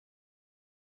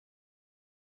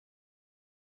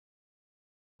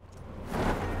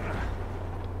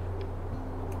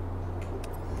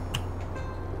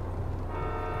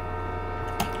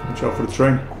Watch out for the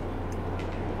train.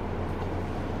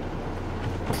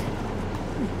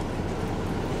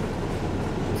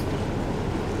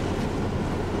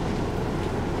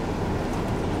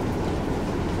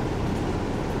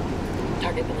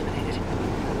 Target eliminated.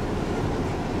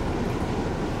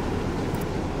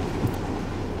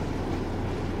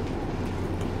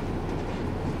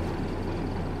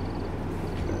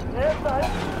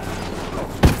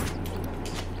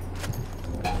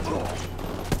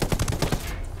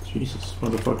 Jesus,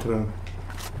 what the fuck did I...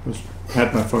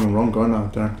 had my fucking wrong gun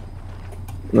out there.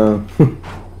 No.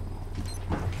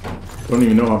 Don't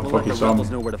even know how the We'll fuck let he the saw me. rebels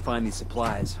know where to find these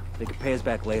supplies. They can pay us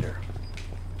back later.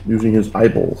 Using his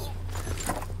eyeballs.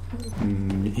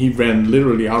 He ran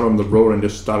literally out on the road and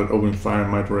just started opening fire in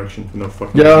my direction for no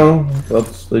fucking Yeah,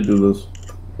 they do this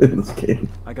in this game.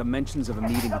 I got mentions of a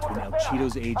meeting between El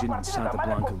Cheeto's agent and Santa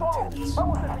Blanca lieutenants.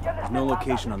 There's no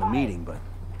location on the meeting, but...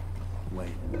 wait.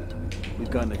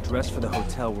 We've got an address for the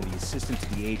hotel where the assistant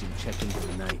to the agent checked in for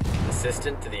the night.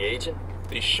 Assistant to the agent?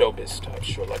 These showbiz types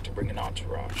sure like to bring an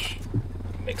entourage.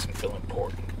 Makes him feel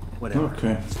important. Whatever.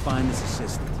 Okay. Let's find this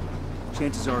assistant.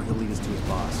 Chances are he'll lead us to his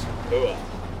boss. Hoorah.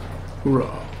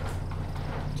 Hoorah.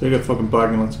 Take that fucking bike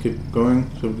and let's keep going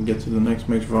so we can get to the next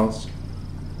major files.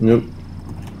 Yep.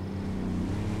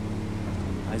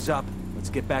 Eyes up. Let's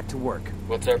get back to work.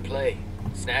 What's our play?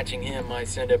 Snatching him might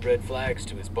send up red flags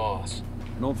to his boss.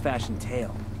 An old-fashioned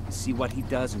tale. See what he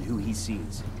does and who he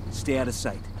sees. Stay out of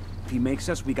sight. If he makes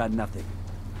us, we got nothing.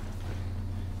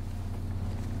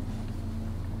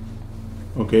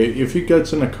 Okay, if he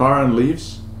gets in a car and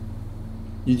leaves,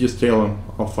 you just tell him,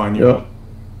 I'll find you. Yeah.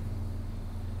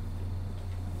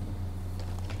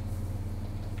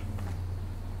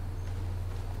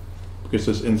 Because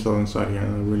there's intel inside here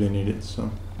and I really need it, so.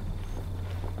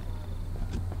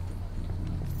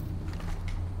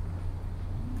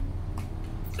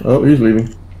 Oh, he's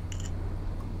leaving.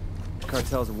 The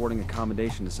cartel's awarding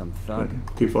accommodation to some thug.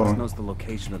 Keep This following. knows the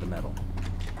location of the metal.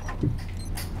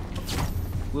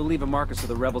 We'll leave a marker so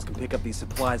the rebels can pick up these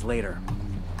supplies later.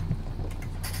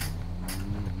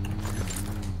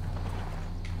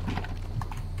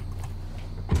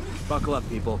 Buckle up,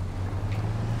 people.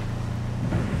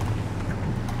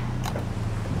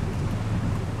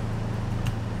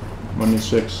 Money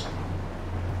 6.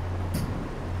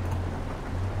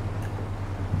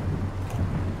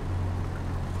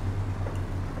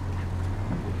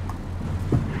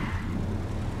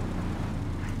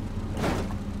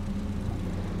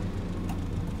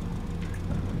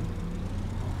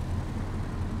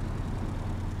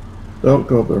 Don't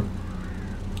go up there.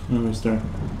 No, he's there.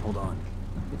 Hold on.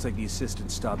 Looks like the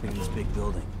assistant's stopping in this big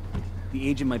building. The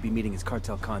agent might be meeting his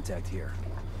cartel contact here.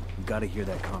 We gotta hear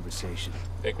that conversation.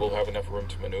 Think we'll have enough room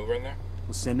to maneuver in there?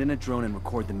 We'll send in a drone and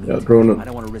record the meeting. Yeah, drone it. I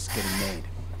don't want to risk getting made.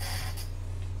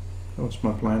 That was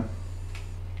my plan.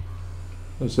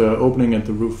 There's an opening at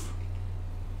the roof.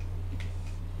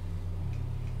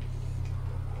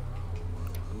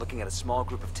 I'm looking at a small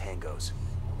group of tangos.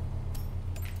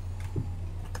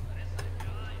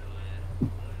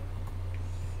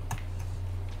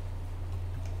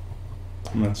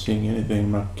 I'm not seeing anything,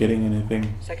 I'm not getting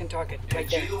anything. Second target, right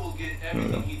there. Will get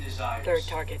everything he desires. Third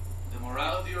target. The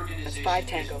morale of the organization That's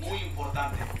 5 is tangos. muy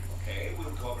importante. Okay, we'll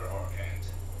cover our end.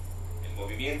 El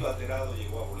movimiento alterado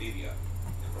llegó a Bolivia.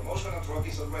 The promotional truck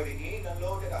is already in and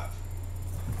loaded up.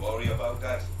 Don't worry about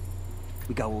that.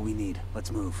 We got what we need.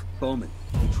 Let's move. Bowman,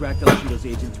 we tracked El Cheeto's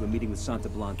agent to a meeting with Santa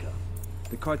Blanca.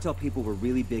 The cartel people were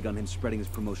really big on him spreading his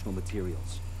promotional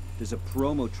materials. There's a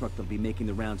promo truck that'll be making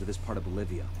the rounds of this part of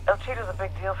Bolivia. El Cheeto's a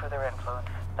big deal for their influence.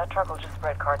 That truck will just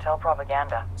spread cartel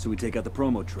propaganda. So we take out the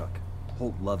promo truck.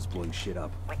 Holt loves blowing shit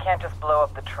up. We can't just blow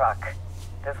up the truck.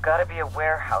 There's gotta be a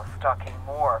warehouse stocking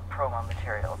more promo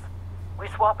materials. We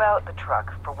swap out the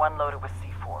truck for one loaded with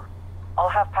C4. I'll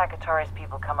have Pakatari's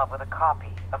people come up with a copy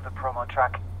of the promo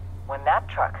truck. When that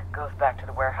truck goes back to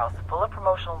the warehouse full of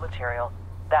promotional material,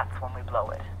 that's when we blow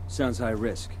it. Sounds high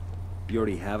risk. You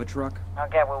already have a truck? I'll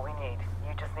get what we need.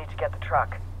 You just need to get the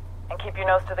truck. And keep your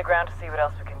nose to the ground to see what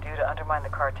else we can do to undermine the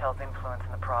cartel's influence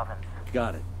in the province.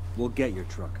 Got it. We'll get your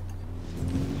truck.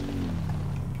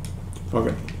 Fuck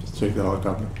it, just take the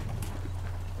helicopter.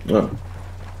 Oh.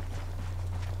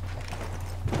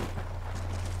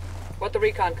 What the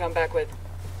Recon come back with?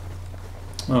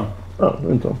 Oh, Oh,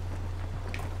 intel.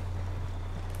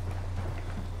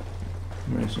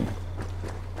 amazing.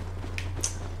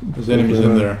 There's enemies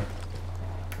in there.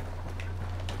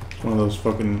 It's one of those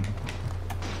fucking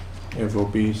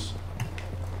FOBs.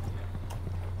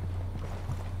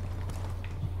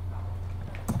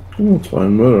 Oh, it's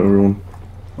fine. Murder everyone.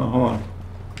 Oh, hold on.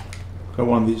 Got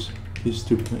one of these. These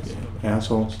stupid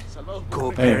assholes.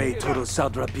 Coopere todo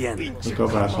saldrá bien. Look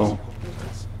up, asshole.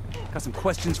 Got some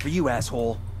questions for you,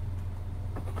 asshole.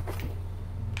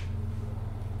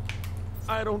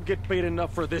 I don't get paid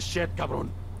enough for this shit,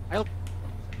 cabron.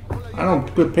 I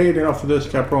don't get paid enough for this,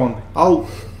 Capron. Out!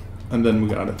 And then we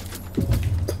got it.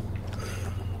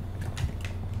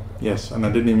 Yes, and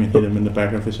I didn't even hit him in the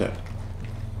back of his head.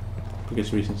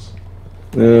 Because reasons.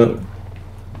 Yeah.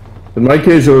 In my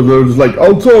case, I was just like,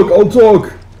 I'll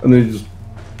talk! And then you just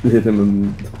hit him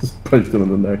and just punched him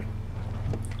in the neck.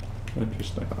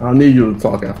 Interesting. I need you to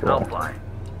talk after all.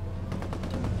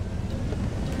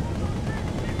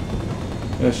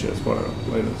 Yes, whatever.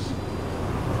 Play this.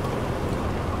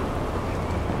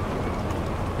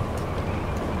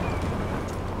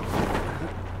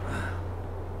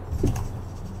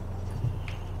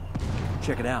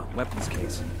 Check it out, weapons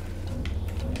case.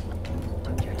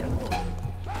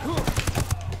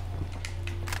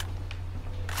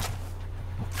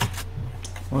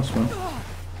 What's one?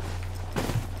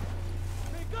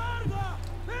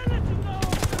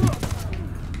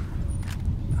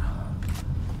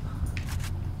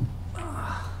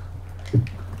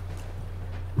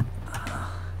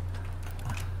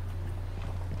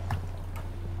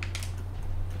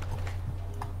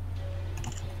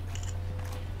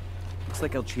 Looks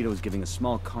like El Cheeto is giving a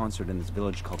small concert in this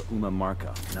village called Uma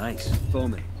Marca. Nice.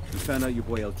 Bowman, we found out your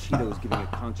boy El Cheeto is giving a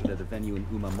concert at a venue in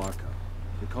Uma Marca.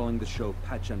 They're calling the show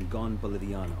Pachangon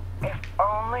Boliviano. If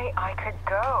only I could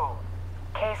go.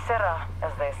 Que sera,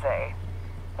 as they say.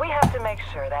 We have to make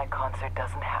sure that concert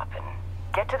doesn't happen.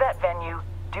 Get to that venue,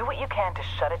 do what you can to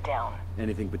shut it down.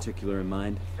 Anything particular in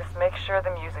mind? Just make sure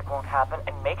the music won't happen,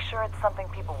 and make sure it's something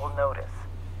people will notice.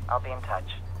 I'll be in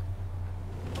touch.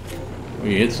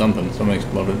 We hit something. Something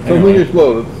exploded. Something Anyway.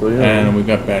 exploded, so yeah. And we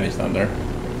got baddies down there.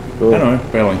 Cool.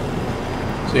 Anyway, bailing.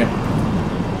 See ya.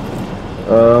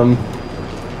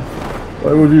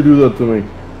 Why would you do that to me?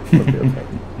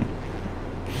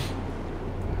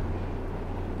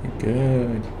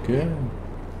 Okay. Good.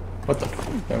 What the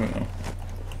fuck? There we go.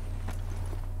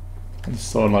 I just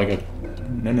saw like a...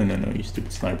 No, you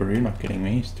stupid sniper. You're not kidding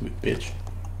me, you stupid bitch.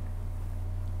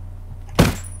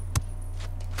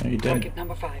 Are you dead? Target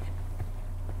number 5.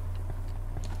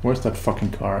 Where's that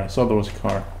fucking car? I saw there was a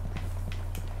car.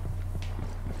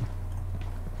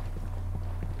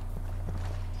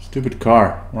 Stupid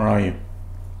car, where are you?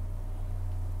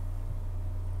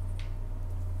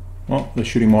 Oh, they're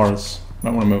shooting mortars.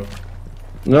 Might want to move.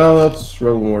 No, that's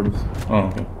Rebel Mortis.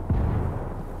 Oh, okay.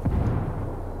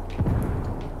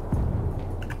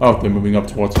 Oh, they're moving up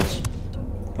towards us.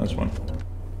 Nice one.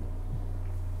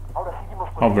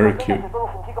 Oh, very cute.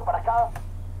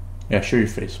 Yeah, show your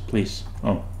face, please.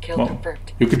 Oh, Kill well,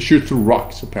 confirmed. you could shoot through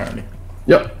rocks, apparently.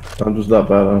 Yep, I'm just that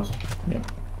badass. Yeah.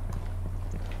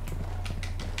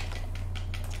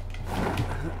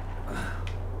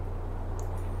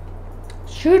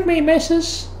 Shoot me,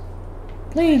 missus.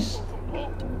 Please.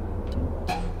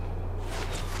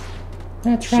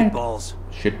 That's right. Shitballs.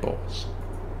 Shitballs.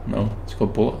 No, it's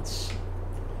called bullets.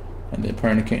 And they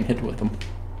apparently can't hit with them.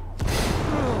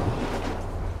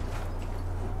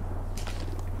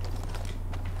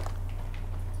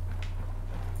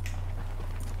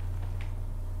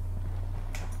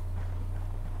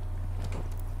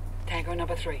 Tango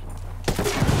number 3.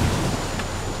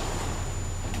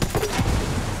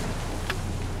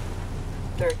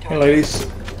 Third target. Hey, ladies.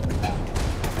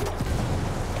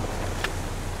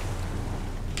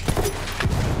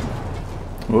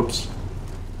 Whoops.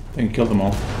 I think I killed them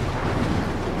all.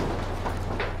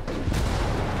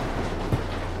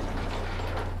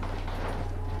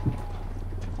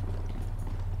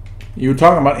 You were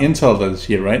talking about intel that is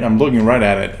here, right? I'm looking right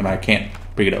at it and I can't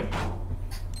pick it up.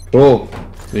 Cool.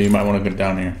 So you might want to go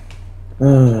down here.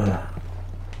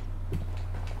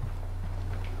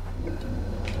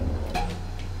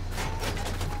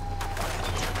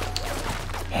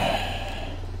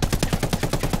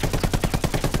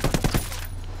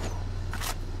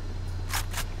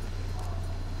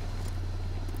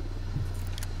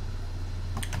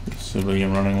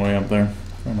 Civilian running way up there.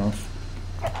 Fair enough.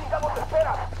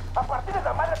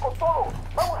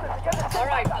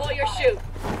 Alright, pull your chute.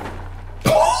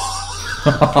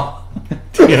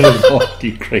 Yeah,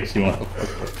 you crazy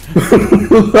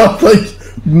motherfucker. That's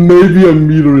like maybe a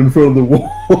meter in front of the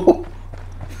wall. Oh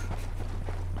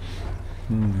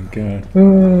my god.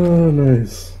 Oh,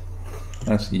 nice.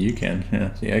 That's you can.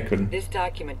 Yeah, see, I couldn't. This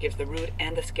document gives the route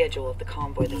and the schedule of the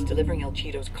convoy that's delivering El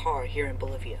Cheeto's car here in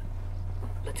Bolivia.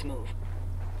 Let's move.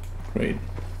 Great.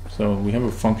 So we have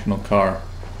a functional car.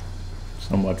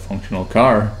 Somewhat functional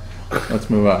car. Let's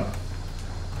move out.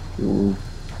 Cool.